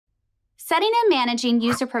Setting and managing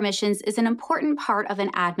user permissions is an important part of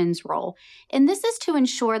an admin's role, and this is to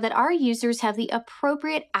ensure that our users have the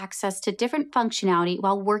appropriate access to different functionality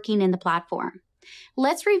while working in the platform.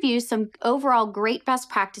 Let's review some overall great best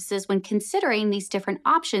practices when considering these different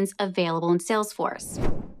options available in Salesforce.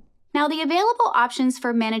 Now, the available options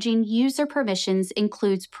for managing user permissions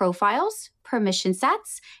includes profiles, permission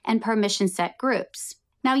sets, and permission set groups.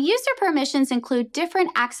 Now, user permissions include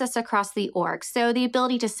different access across the org, so the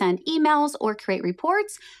ability to send emails or create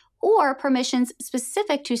reports, or permissions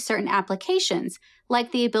specific to certain applications,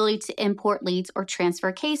 like the ability to import leads or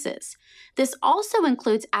transfer cases. This also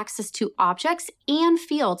includes access to objects and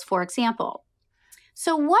fields, for example.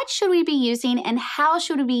 So what should we be using and how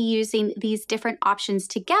should we be using these different options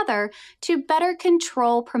together to better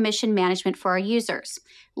control permission management for our users?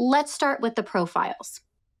 Let's start with the profiles.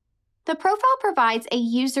 The profile provides a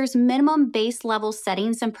user's minimum base level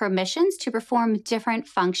settings and permissions to perform different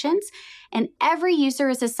functions, and every user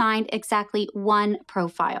is assigned exactly one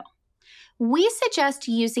profile. We suggest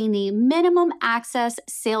using the minimum access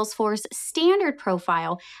Salesforce standard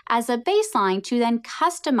profile as a baseline to then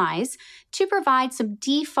customize to provide some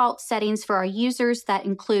default settings for our users that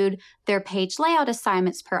include their page layout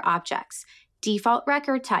assignments per objects, default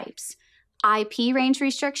record types, IP range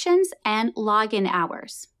restrictions, and login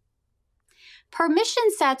hours. Permission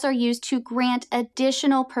sets are used to grant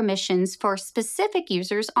additional permissions for specific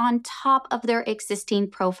users on top of their existing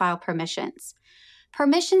profile permissions.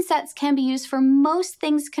 Permission sets can be used for most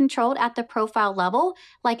things controlled at the profile level,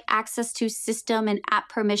 like access to system and app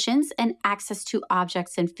permissions and access to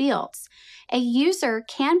objects and fields. A user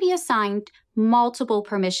can be assigned multiple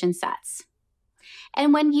permission sets.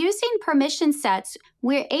 And when using permission sets,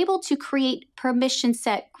 we're able to create permission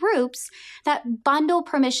set groups that bundle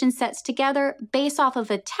permission sets together based off of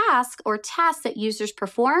a task or tasks that users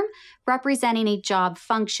perform, representing a job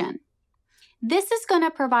function. This is going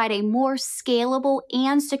to provide a more scalable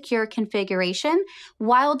and secure configuration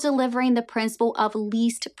while delivering the principle of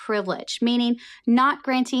least privilege, meaning not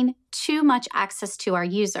granting too much access to our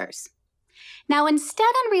users. Now, instead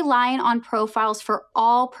of relying on profiles for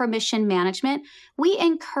all permission management, we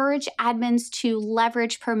encourage admins to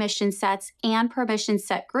leverage permission sets and permission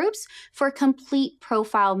set groups for complete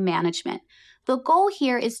profile management. The goal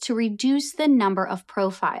here is to reduce the number of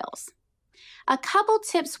profiles. A couple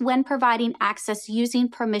tips when providing access using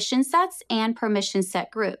permission sets and permission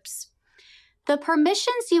set groups. The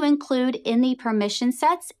permissions you include in the permission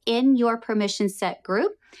sets in your permission set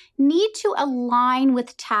group need to align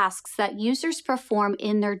with tasks that users perform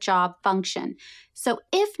in their job function. So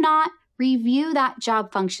if not, review that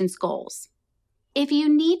job function's goals. If you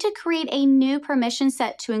need to create a new permission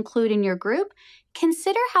set to include in your group,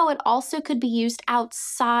 consider how it also could be used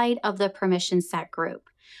outside of the permission set group.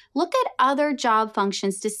 Look at other job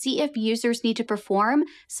functions to see if users need to perform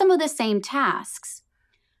some of the same tasks.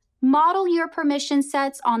 Model your permission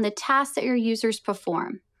sets on the tasks that your users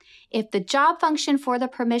perform. If the job function for the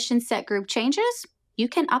permission set group changes, you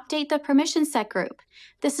can update the permission set group.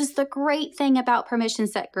 This is the great thing about permission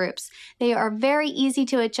set groups. They are very easy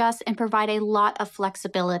to adjust and provide a lot of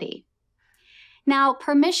flexibility. Now,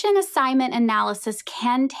 permission assignment analysis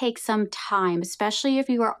can take some time, especially if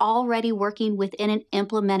you are already working within an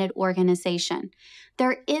implemented organization.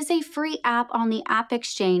 There is a free app on the App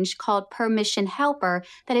Exchange called Permission Helper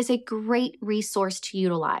that is a great resource to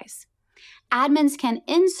utilize. Admins can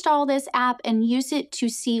install this app and use it to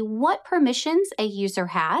see what permissions a user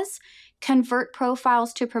has, convert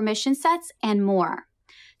profiles to permission sets, and more.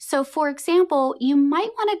 So for example, you might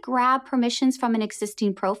want to grab permissions from an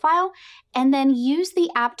existing profile and then use the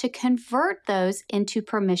app to convert those into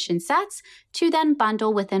permission sets to then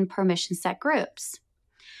bundle within permission set groups.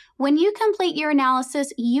 When you complete your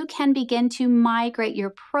analysis, you can begin to migrate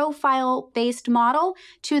your profile-based model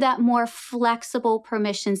to that more flexible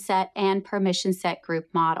permission set and permission set group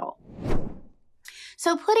model.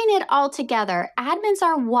 So putting it all together, admins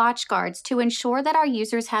are watchguards to ensure that our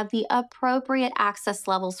users have the appropriate access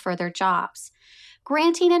levels for their jobs.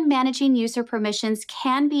 Granting and managing user permissions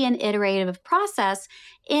can be an iterative process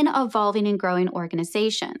in evolving and growing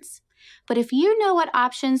organizations. But if you know what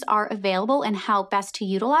options are available and how best to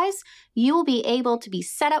utilize, you will be able to be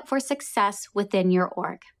set up for success within your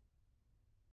org.